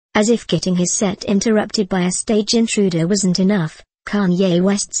As if getting his set interrupted by a stage intruder wasn't enough, Kanye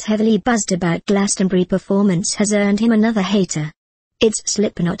West's heavily buzzed about Glastonbury performance has earned him another hater. It's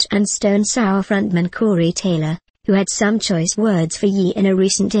Slipknot and Stone Sour frontman Corey Taylor, who had some choice words for Ye in a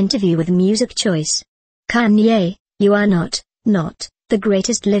recent interview with Music Choice. "Kanye, you are not the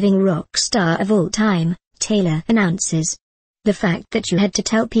greatest living rock star of all time," Taylor announces. "The fact that you had to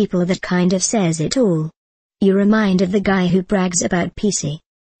tell people that kind of says it all. You remind of the guy who brags about PC.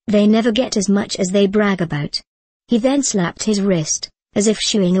 They never get as much as they brag about." He then slapped his wrist, as if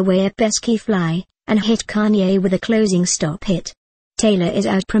shooing away a pesky fly, and hit Kanye with a closing stop hit. Taylor is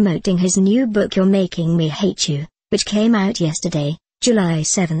out promoting his new book You're Making Me Hate You, which came out yesterday, July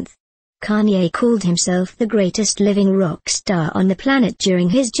 7th. Kanye called himself the greatest living rock star on the planet during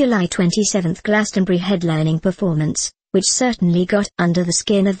his July 27th Glastonbury headlining performance, which certainly got under the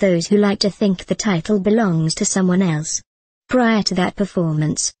skin of those who like to think the title belongs to someone else. Prior to that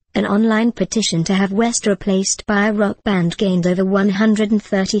performance, an online petition to have West replaced by a rock band gained over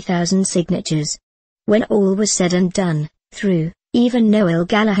 130,000 signatures. When all was said and done, even Noel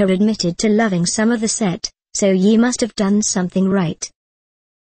Gallagher admitted to loving some of the set, so Ye must have done something right.